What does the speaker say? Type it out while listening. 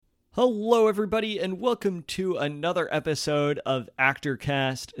Hello, everybody, and welcome to another episode of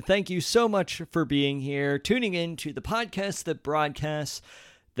ActorCast. Thank you so much for being here, tuning in to the podcast that broadcasts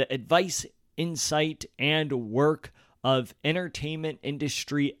the advice, insight, and work of entertainment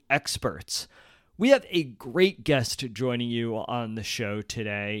industry experts. We have a great guest joining you on the show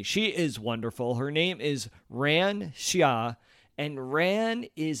today. She is wonderful. Her name is Ran Xia, and Ran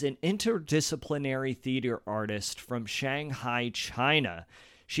is an interdisciplinary theater artist from Shanghai, China.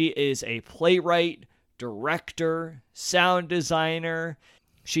 She is a playwright, director, sound designer.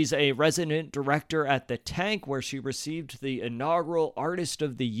 She's a resident director at The Tank, where she received the inaugural Artist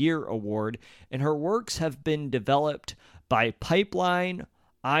of the Year award, and her works have been developed by Pipeline,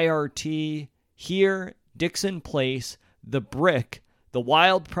 IRT, Here, Dixon Place, The Brick, The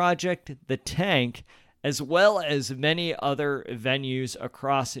Wild Project, The Tank, as well as many other venues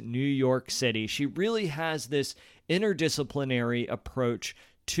across New York City. She really has this interdisciplinary approach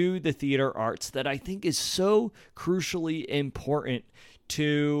to the theater arts that I think is so crucially important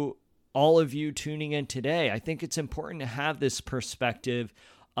to all of you tuning in today. I think it's important to have this perspective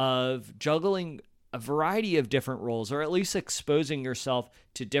of juggling a variety of different roles, or at least exposing yourself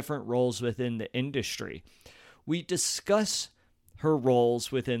to different roles within the industry. We discuss her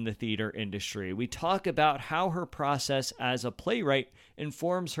roles within the theater industry. We talk about how her process as a playwright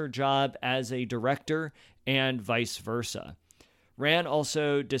informs her job as a director and vice versa. Ran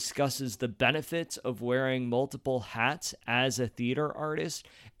also discusses the benefits of wearing multiple hats as a theater artist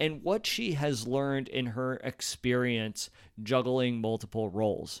and what she has learned in her experience juggling multiple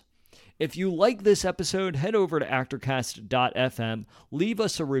roles. If you like this episode, head over to actorcast.fm, leave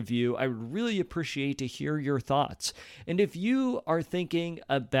us a review. I would really appreciate to hear your thoughts. And if you are thinking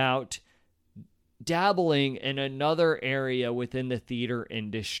about dabbling in another area within the theater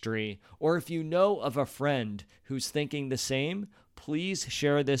industry, or if you know of a friend who's thinking the same, please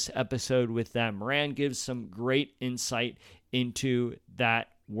share this episode with them. Ran gives some great insight into that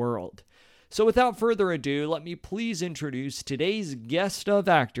world. So without further ado, let me please introduce today's guest of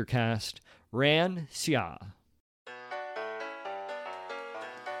ActorCast, Ran Xia.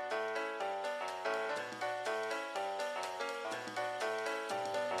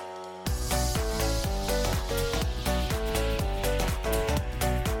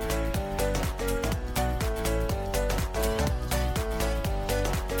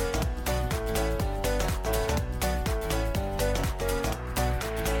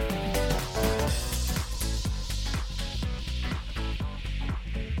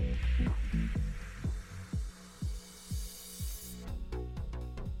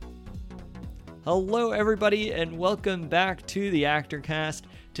 Hello, everybody, and welcome back to the ActorCast.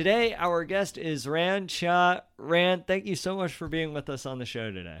 Today, our guest is Ran Xia. Ran, thank you so much for being with us on the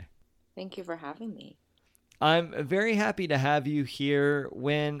show today. Thank you for having me. I'm very happy to have you here.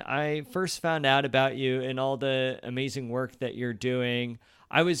 When I first found out about you and all the amazing work that you're doing,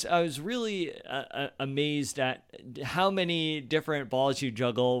 I was really amazed at how many different balls you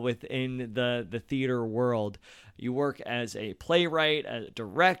juggle within the theater world. You work as a playwright, a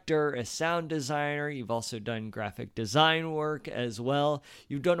director, a sound designer. You've also done graphic design work as well.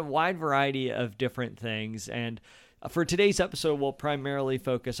 You've done a wide variety of different things. And for today's episode, we'll primarily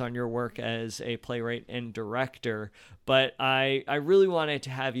focus on your work as a playwright and director. But I really wanted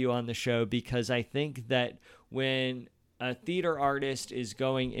to have you on the show because I think that when a theater artist is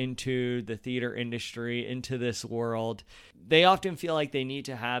going into the theater industry, into this world, they often feel like they need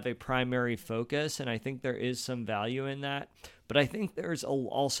to have a primary focus, and I think there is some value in that. But I think there's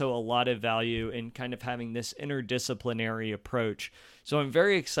also a lot of value in kind of having this interdisciplinary approach. So I'm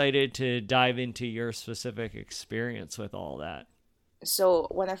very excited to dive into your specific experience with all that. So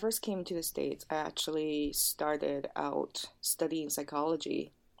when I first came to the States, I actually started out studying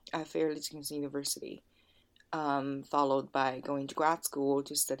psychology at Fairleigh Dickinson University. Followed by going to grad school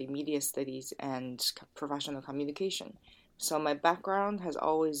to study media studies and professional communication. So my background has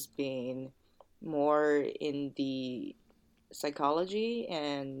always been more in the psychology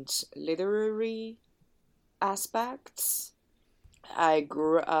and literary aspects. I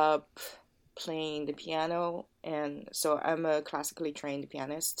grew up playing the piano, and so I'm a classically trained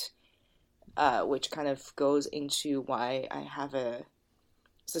pianist, which kind of goes into why I have a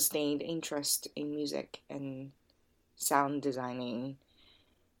sustained interest in music and sound designing,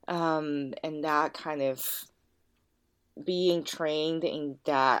 and that kind of being trained in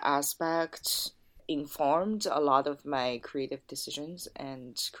that aspect informed a lot of my creative decisions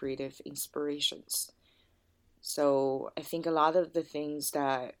and creative inspirations. So I think a lot of the things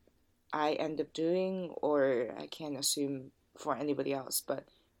that I end up doing, or I can't assume for anybody else, but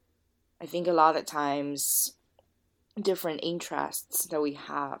I think a lot of times different interests that we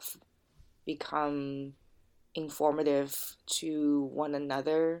have become informative to one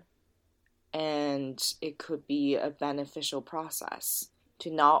another, and it could be a beneficial process to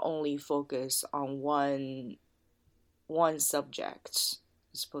not only focus on one subject,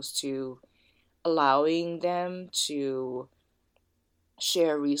 as opposed to allowing them to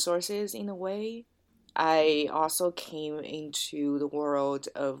share resources in a way. I also came into the world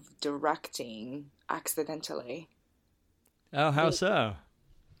of directing accidentally. Oh, how so?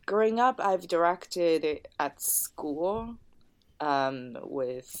 Growing up, I've directed at school,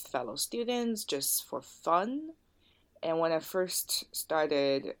 with fellow students just for fun. And when I first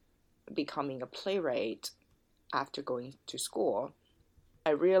started becoming a playwright after going to school,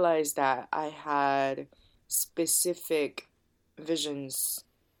 I realized that I had specific visions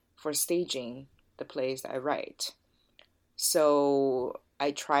for staging the plays that I write. So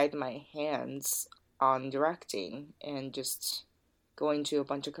I tried my hands on directing and just going to a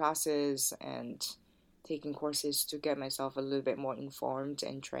bunch of classes and taking courses to get myself a little bit more informed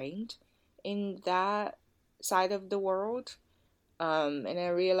and trained in that side of the world. And I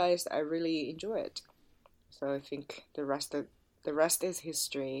realized I really enjoy it. So I think the rest is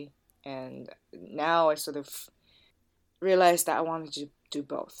history. And now I sort of realized that I wanted to do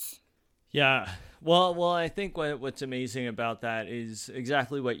both. Yeah. Well, I think what's amazing about that is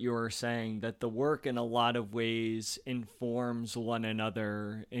exactly what you were saying, that the work in a lot of ways informs one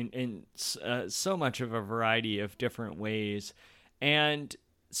another in so much of a variety of different ways. And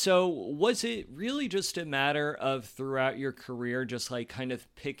so was it really just a matter of throughout your career, just like kind of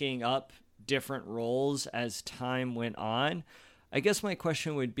picking up different roles as time went on? I guess my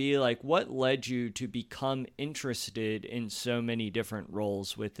question would be like, what led you to become interested in so many different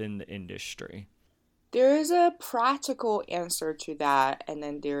roles within the industry? There is a practical answer to that, and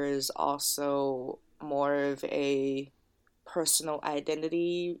then there is also more of a personal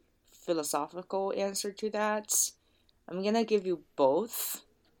identity, philosophical answer to that. I'm gonna give you both,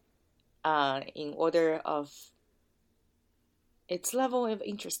 in order of its level of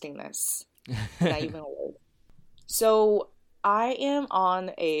interestingness. Not even a word. So I am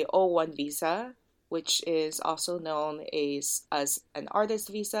on a O1 visa, which is also known as an artist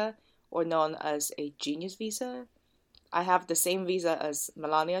visa or known as a genius visa. I have the same visa as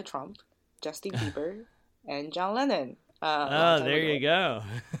Melania Trump, Justin Bieber, and John Lennon a long Oh, time there ago. you go.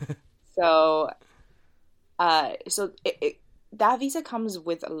 So, that visa comes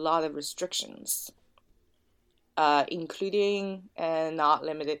with a lot of restrictions, including and not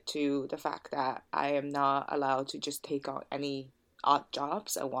limited to the fact that I am not allowed to just take on any odd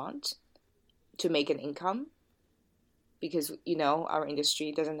jobs I want to make an income, because our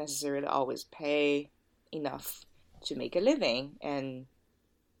industry doesn't necessarily always pay enough to make a living and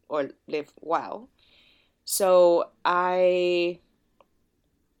or live well. So I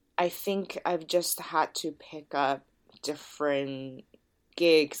think I've just had to pick up different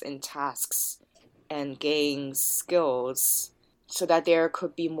gigs and tasks and gain skills so that there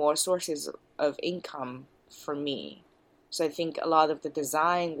could be more sources of income for me. So I think a lot of the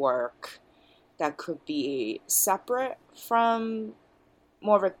design work that could be separate from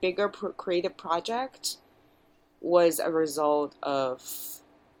more of a bigger creative project was a result of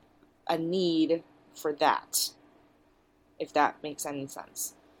a need for that, if that makes any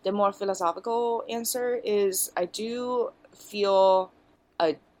sense. The more philosophical answer is I do feel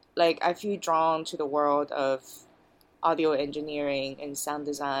I feel drawn to the world of audio engineering and sound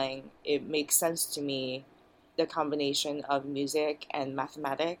design. It makes sense to me, the combination of music and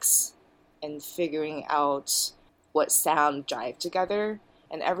mathematics and figuring out what sound jive together.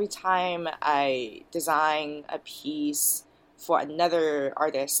 And every time I design a piece for another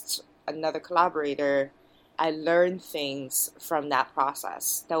artist, another collaborator, I learn things from that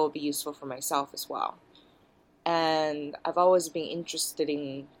process that will be useful for myself as well. And I've always been interested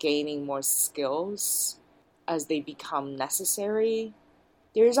in gaining more skills as they become necessary.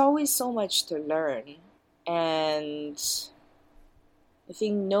 There's always so much to learn. And I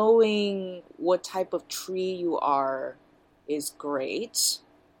think knowing what type of tree you are is great.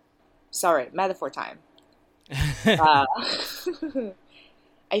 Sorry, metaphor time. Uh,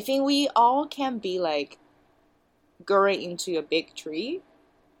 I think we all can be like growing into a big tree,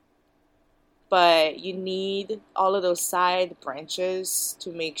 but you need all of those side branches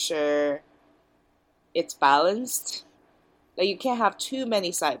to make sure it's balanced. Like you can't have too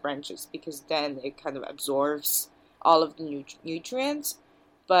many side branches because then it kind of absorbs all of the nutrients,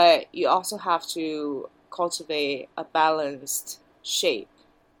 but you also have to cultivate a balanced shape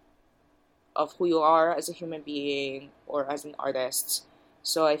of who you are as a human being or as an artist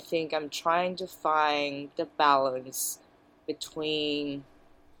So I think I'm trying to find the balance between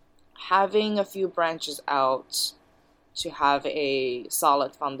having a few branches out to have a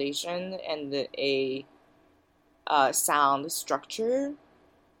solid foundation and a sound structure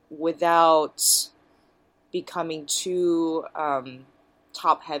without becoming too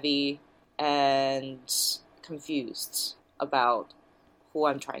top heavy and confused about who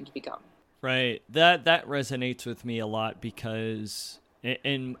I'm trying to become. Right. That resonates with me a lot because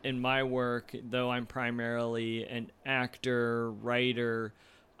in my work, though I'm primarily an actor, writer,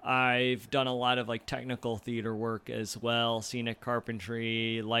 I've done a lot of like technical theater work as well, scenic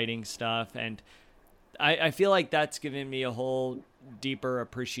carpentry, lighting stuff, and I feel like that's given me a whole deeper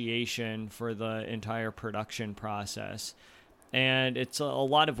appreciation for the entire production process. And it's a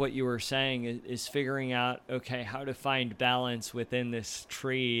lot of what you were saying is figuring out, okay, how to find balance within this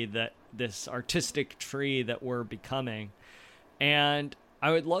tree, that this artistic tree that we're becoming. And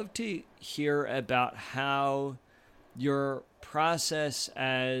I would love to hear about how your process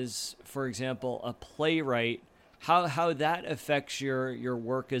as, for example, a playwright, how that affects your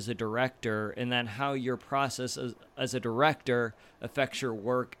work as a director, and then how your process as a director affects your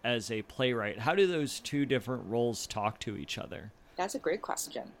work as a playwright. How do those two different roles talk to each other? That's a great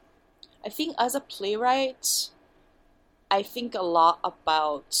question. I think as a playwright, I think a lot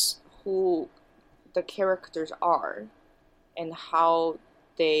about who the characters are and how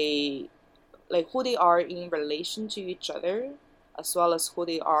they, like, who they are in relation to each other, as well as who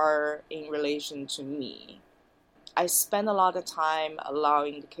they are in relation to me. I spend a lot of time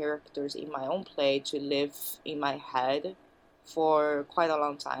allowing the characters in my own play to live in my head for quite a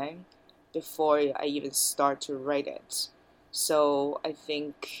long time before I even start to write it. So I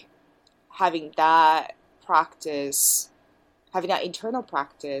think having that practice, having that internal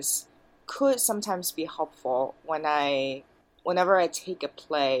practice could sometimes be helpful whenever I take a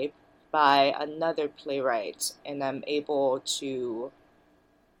play by another playwright and I'm able to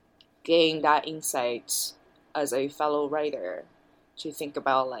gain that insight as a fellow writer to think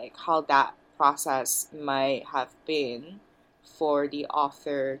about like how that process might have been for the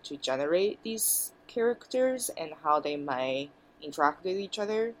author to generate these characters and how they might interact with each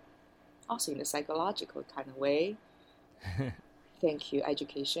other, also in a psychological kind of way. Thank you,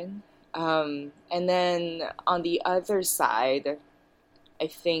 education. And then on the other side, I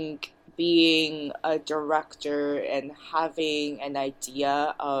think being a director and having an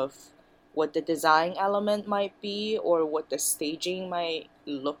idea of what the design element might be or what the staging might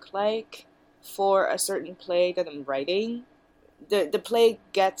look like for a certain play that I'm writing, the play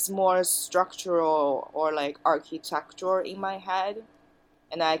gets more structural or like architectural in my head,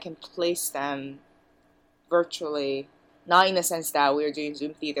 and I can place them virtually, not in the sense that we're doing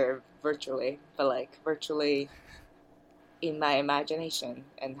Zoom theater virtually, but like virtually in my imagination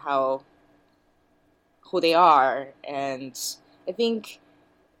and how who they are. And I think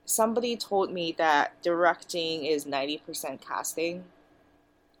somebody told me that directing is 90% casting.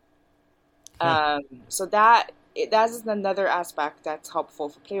 So that's another aspect that's helpful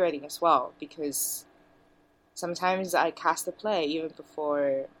for playwriting as well, because sometimes I cast a play even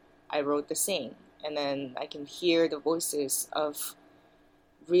before I wrote the scene, and then I can hear the voices of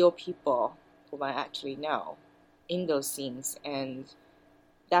real people whom I actually know in those scenes, and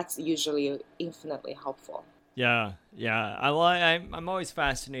that's usually infinitely helpful. Yeah, yeah. I'm always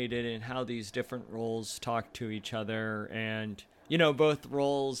fascinated in how these different roles talk to each other, and both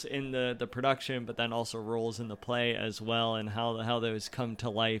roles in the production, but then also roles in the play as well, and how those come to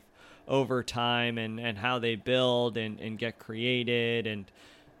life over time, and how they build and get created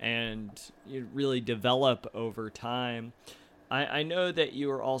and you really develop over time. I know that you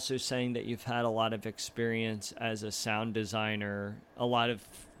were also saying that you've had a lot of experience as a sound designer, a lot of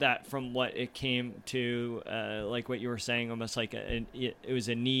that from what it came to, like what you were saying, almost like it was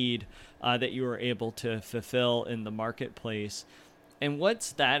a need that you were able to fulfill in the marketplace. And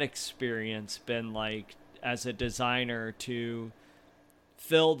what's that experience been like as a designer to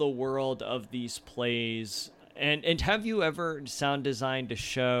fill the world of these plays? And have you ever sound designed a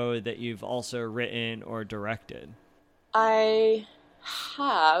show that you've also written or directed? I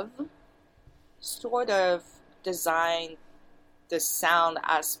have sort of designed the sound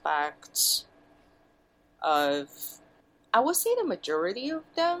aspect of, I would say, the majority of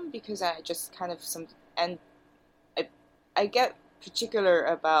them, because I just kind of and I, I get particular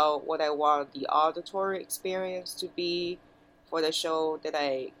about what I want the auditory experience to be for the show that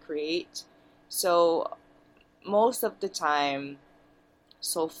I create. So most of the time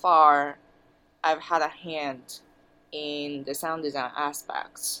so far, I've had a hand in the sound design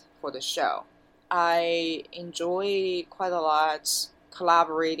aspects for the show. I enjoy quite a lot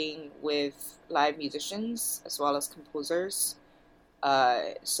collaborating with live musicians as well as composers.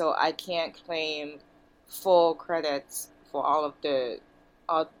 So I can't claim full credits for all of the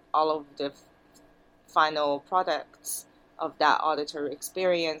final products of that auditory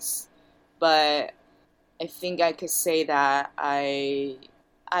experience, but I think I could say that I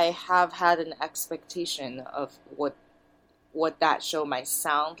have had an expectation of what that show might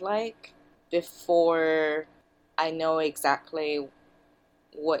sound like before I know exactly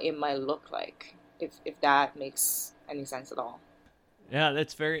what it might look like, if that makes any sense at all. Yeah,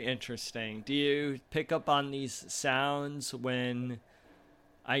 that's very interesting. Do you pick up on these sounds when,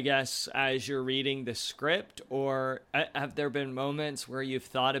 I guess, as you're reading the script, or have there been moments where you've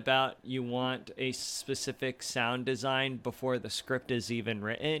thought about you want a specific sound design before the script is even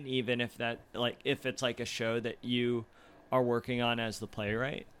written, even if that, like, if it's like a show that you are working on as the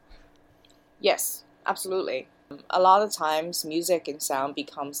playwright? Yes, absolutely. A lot of times, music and sound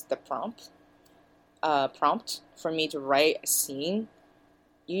becomes the prompt for me to write a scene.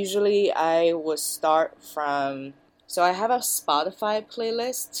 Usually, I would start from. So, I have a Spotify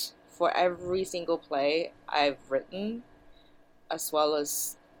playlist for every single play I've written, as well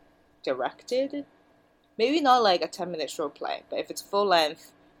as directed. Maybe not like a 10-minute short play, but if it's full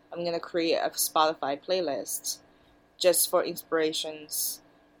length, I'm gonna create a Spotify playlist just for inspirations.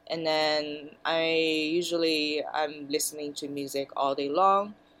 And then I'm listening to music all day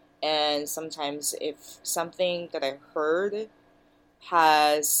long. And sometimes if something that I heard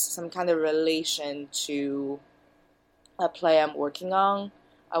has some kind of relation to a play I'm working on,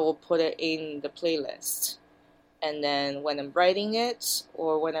 I will put it in the playlist. And then when I'm writing it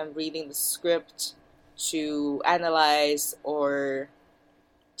or when I'm reading the script to analyze or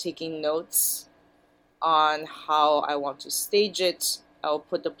taking notes on how I want to stage it, I'll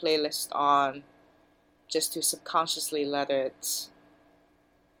put the playlist on just to subconsciously let it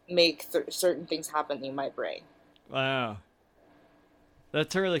make certain things happen in my brain. Wow.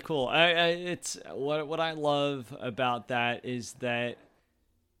 That's really cool. It's what I love about that is that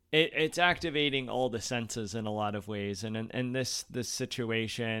it's activating all the senses in a lot of ways, and in this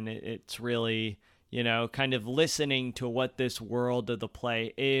situation, it's really, kind of listening to what this world of the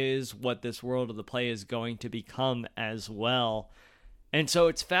play is, what this world of the play is going to become as well. And so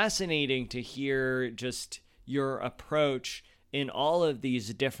it's fascinating to hear just your approach in all of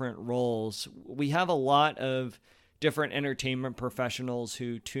these different roles. We have a lot of different entertainment professionals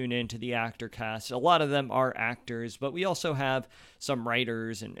who tune into the actor cast. A lot of them are actors, but we also have some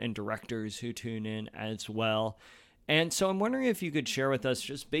writers and directors who tune in as well. And so I'm wondering if you could share with us,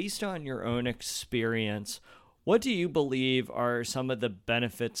 just based on your own experience, what do you believe are some of the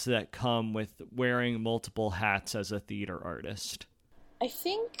benefits that come with wearing multiple hats as a theater artist? I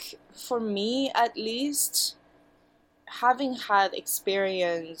think for me, at least, having had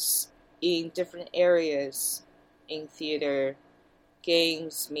experience in different areas in theater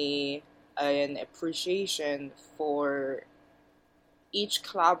gains me an appreciation for each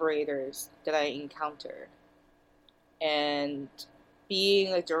collaborators that I encounter. And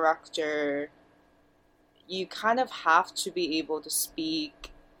being a director, you kind of have to be able to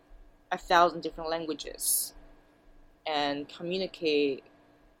speak 1,000 different languages and communicate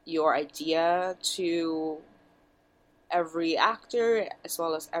your idea to every actor as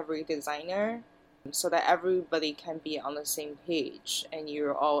well as every designer so that everybody can be on the same page and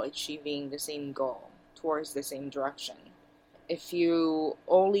you're all achieving the same goal towards the same direction. If you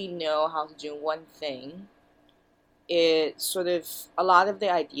only know how to do one thing, it sort of, a lot of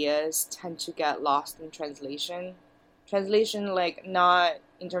the ideas tend to get lost in translation. Translation, like, not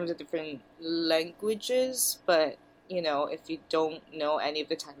in terms of different languages, but, if you don't know any of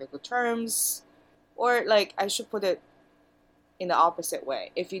the technical terms, or, like, I should put it in the opposite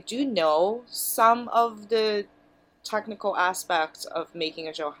way. If you do know some of the technical aspects of making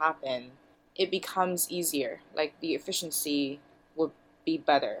a show happen, it becomes easier. Like, the efficiency would be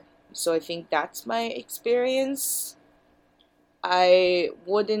better. So I think that's my experience. I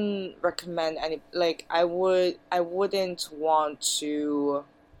wouldn't recommend any, like, I wouldn't want to.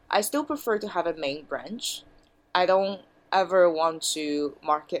 I still prefer to have a main branch. I don't ever want to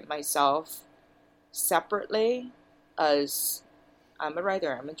market myself separately as I'm a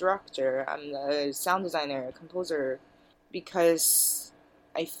writer, I'm a director, I'm a sound designer, a composer, because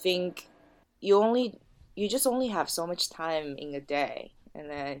I think you just only have so much time in a day,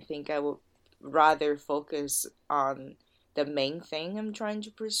 and I think I would rather focus on the main thing I'm trying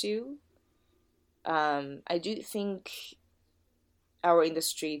to pursue. I do think our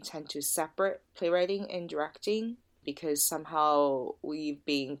industry tend to separate playwriting and directing because somehow we've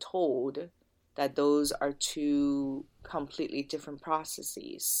been told that those are two completely different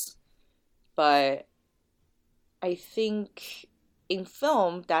processes. But I think in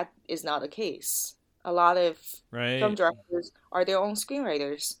film, that is not the case. A lot of film Right. directors are their own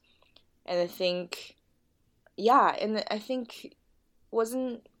screenwriters. And I think, yeah, and I think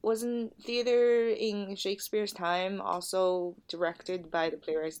wasn't theater in Shakespeare's time also directed by the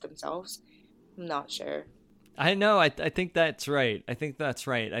playwrights themselves? I'm not sure. I know. I think that's right. I think that's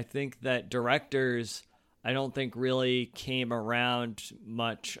right. I think that directors, I don't think really came around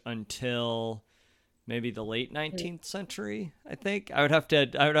much until maybe the late 19th century. I think I would have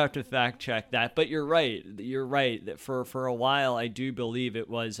to fact check that. But you're right. You're right that for a while I do believe it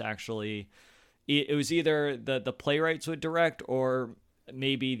was actually it was either the playwrights would direct or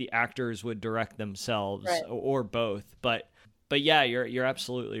maybe the actors would direct themselves Right. or both. But yeah, you're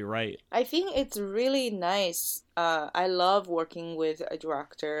absolutely right. I think it's really nice. I love working with a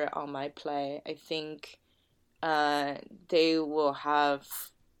director on my play. I think uh, they will have,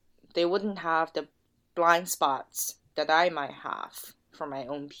 they wouldn't have the blind spots that I might have for my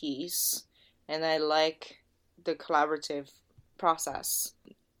own piece. And I like the collaborative process.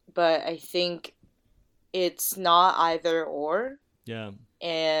 But I think it's not either or. Yeah.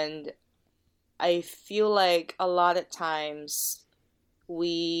 And I feel like a lot of times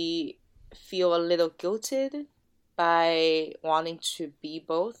we feel a little guilted by wanting to be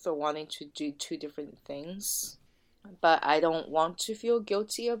both or wanting to do two different things. But I don't want to feel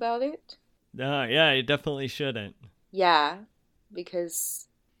guilty about it. No, yeah, you definitely shouldn't. Yeah, because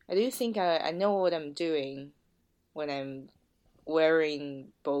I do think I know what I'm doing when I'm wearing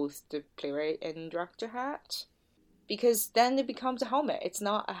both the playwright and director hat. Because then it becomes a helmet. It's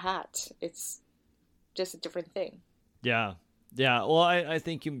not a hat, it's just a different thing. Yeah. Yeah. Well, I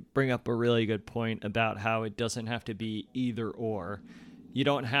think you bring up a really good point about how it doesn't have to be either or. You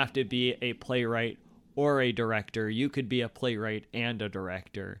don't have to be a playwright or a director. You could be a playwright and a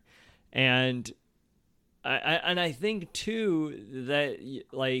director. And I think too that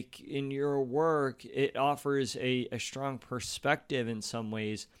like in your work, it offers a strong perspective in some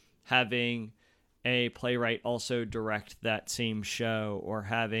ways, having a playwright also direct that same show or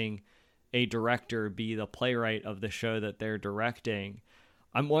having a director be the playwright of the show that they're directing.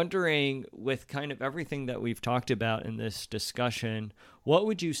 I'm wondering, with kind of everything that we've talked about in this discussion, what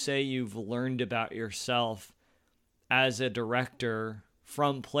would you say you've learned about yourself as a director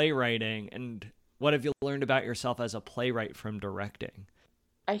from playwriting, and what have you learned about yourself as a playwright from directing?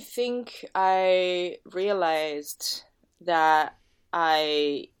 I think I realized that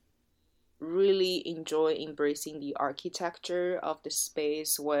I really enjoy embracing the architecture of the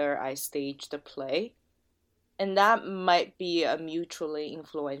space where I stage the play. And that might be a mutually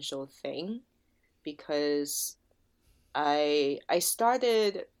influential thing because I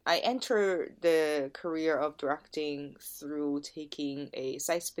entered the career of directing through taking a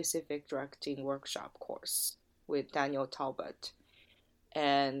site-specific directing workshop course with Daniel Talbot.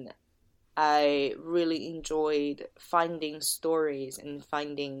 And I really enjoyed finding stories and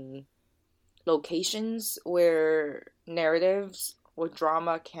finding locations where narratives or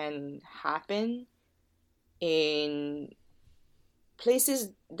drama can happen in places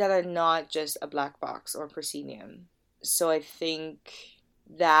that are not just a black box or proscenium. So I think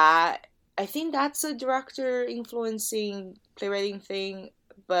that's a director influencing playwriting thing,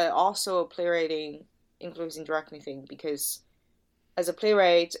 but also a playwriting influencing directing thing because as a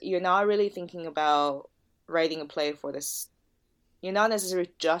playwright, you're not really thinking about writing a play for this. You're not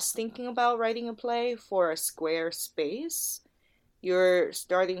necessarily just thinking about writing a play for a square space. You're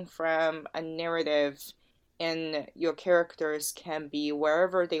starting from a narrative, and your characters can be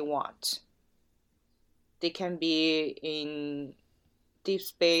wherever they want. They can be in deep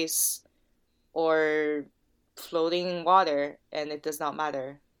space or floating in water, and it does not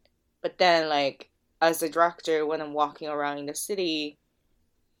matter. But then, like, as a director, when I'm walking around in the city,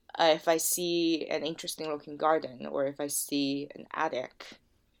 if I see an interesting looking garden or if I see an attic,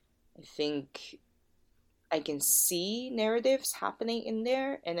 I think I can see narratives happening in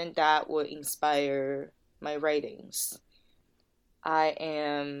there, and then that would inspire my writings. I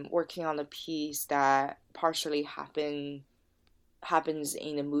am working on a piece that partially happens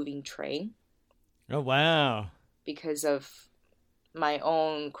in a moving train Oh, wow. because of my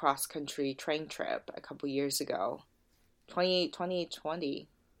own cross country train trip a couple years ago, 2020.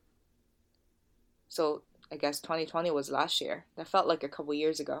 So I guess 2020 was last year. That felt like a couple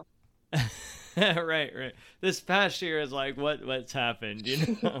years ago. Right. This past year is like what's happened,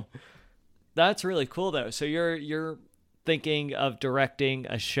 you know? That's really cool though. So you're thinking of directing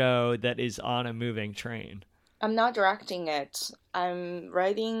a show that is on a moving train. I'm not directing it. I'm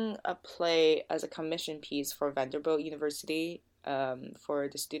writing a play as a commission piece for Vanderbilt University for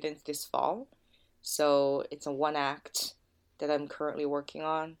the students this fall. So it's a one act that I'm currently working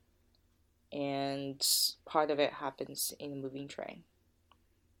on, and part of it happens in a moving train.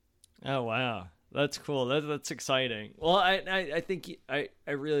 Oh, wow. That's cool. That's exciting. Well, I think I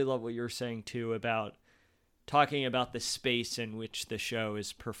really love what you're saying too about talking about the space in which the show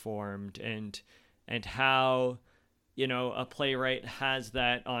is performed, and how, you know, a playwright has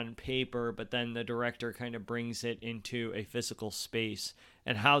that on paper, but then the director kind of brings it into a physical space,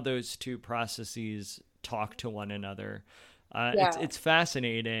 and how those two processes talk to one another. It's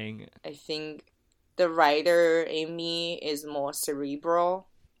fascinating. I think the writer in me is more cerebral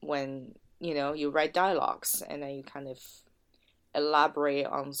when, you know, you write dialogues and then you kind of elaborate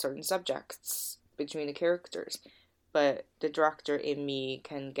on certain subjects between the characters. But the director in me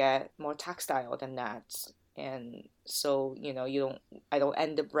can get more tactile than that. And so, you know, I don't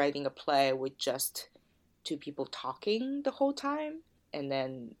end up writing a play with just two people talking the whole time, and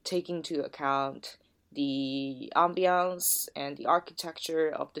then taking into account the ambiance and the architecture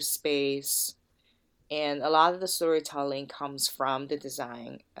of the space. And a lot of the storytelling comes from the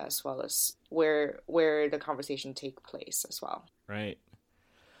design as well as where the conversation take place as well. Right.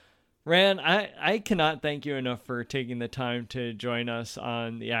 Ran, I cannot thank you enough for taking the time to join us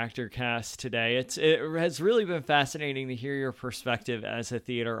on the Actor Cast today. It has really been fascinating to hear your perspective as a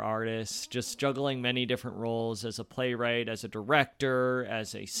theater artist, just juggling many different roles as a playwright, as a director,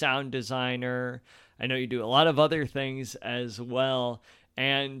 as a sound designer. I know you do a lot of other things as well.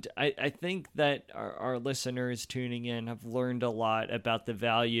 And I think that our listeners tuning in have learned a lot about the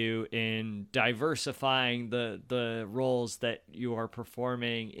value in diversifying the roles that you are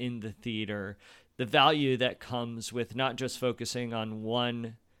performing in the theater, the value that comes with not just focusing on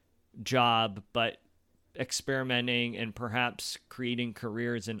one job, but experimenting and perhaps creating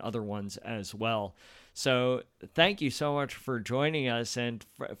careers in other ones as well. So thank you so much for joining us. And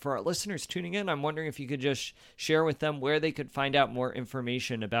for our listeners tuning in, I'm wondering if you could just share with them where they could find out more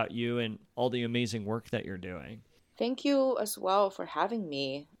information about you and all the amazing work that you're doing. Thank you as well for having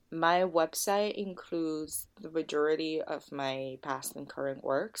me. My website includes the majority of my past and current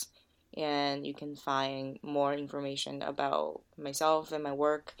works, and you can find more information about myself and my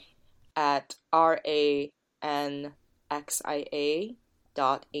work at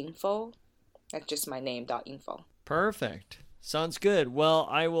ranxia.info. That's just my name.info. Perfect. Sounds good. Well,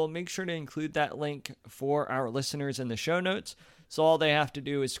 I will make sure to include that link for our listeners in the show notes. So all they have to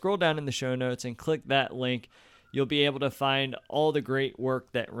do is scroll down in the show notes and click that link. You'll be able to find all the great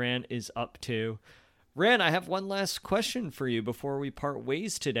work that Ran is up to. Ran, I have one last question for you before we part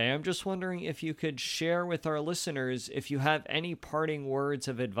ways today. I'm just wondering if you could share with our listeners if you have any parting words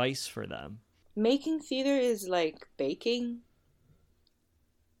of advice for them. Making theater is like baking.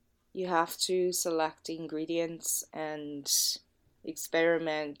 You have to select the ingredients and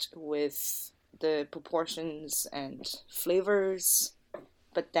experiment with the proportions and flavors,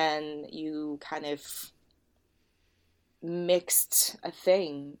 but then you kind of mixed a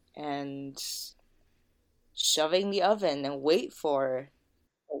thing and shove it in the oven and wait for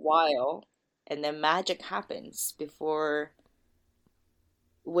a while, and then magic happens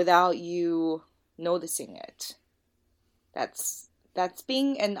without you noticing it. That's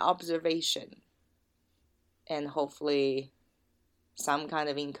being an observation, and hopefully some kind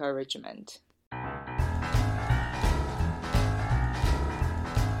of encouragement.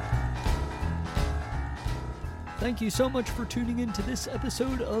 Thank you so much for tuning in to this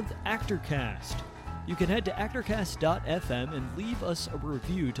episode of ActorCast. You can head to actorcast.fm and leave us a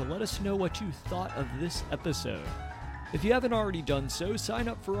review to let us know what you thought of this episode. If you haven't already done so, sign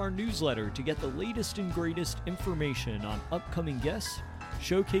up for our newsletter to get the latest and greatest information on upcoming guests,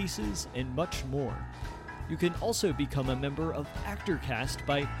 showcases, and much more. You can also become a member of ActorCast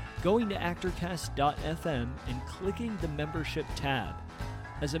by going to actorcast.fm and clicking the membership tab.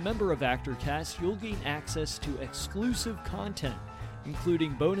 As a member of ActorCast, you'll gain access to exclusive content,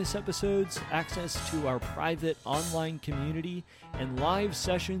 including bonus episodes, access to our private online community, and live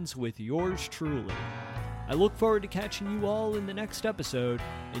sessions with yours truly. I look forward to catching you all in the next episode,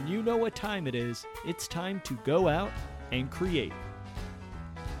 and you know what time it is. It's time to go out and create.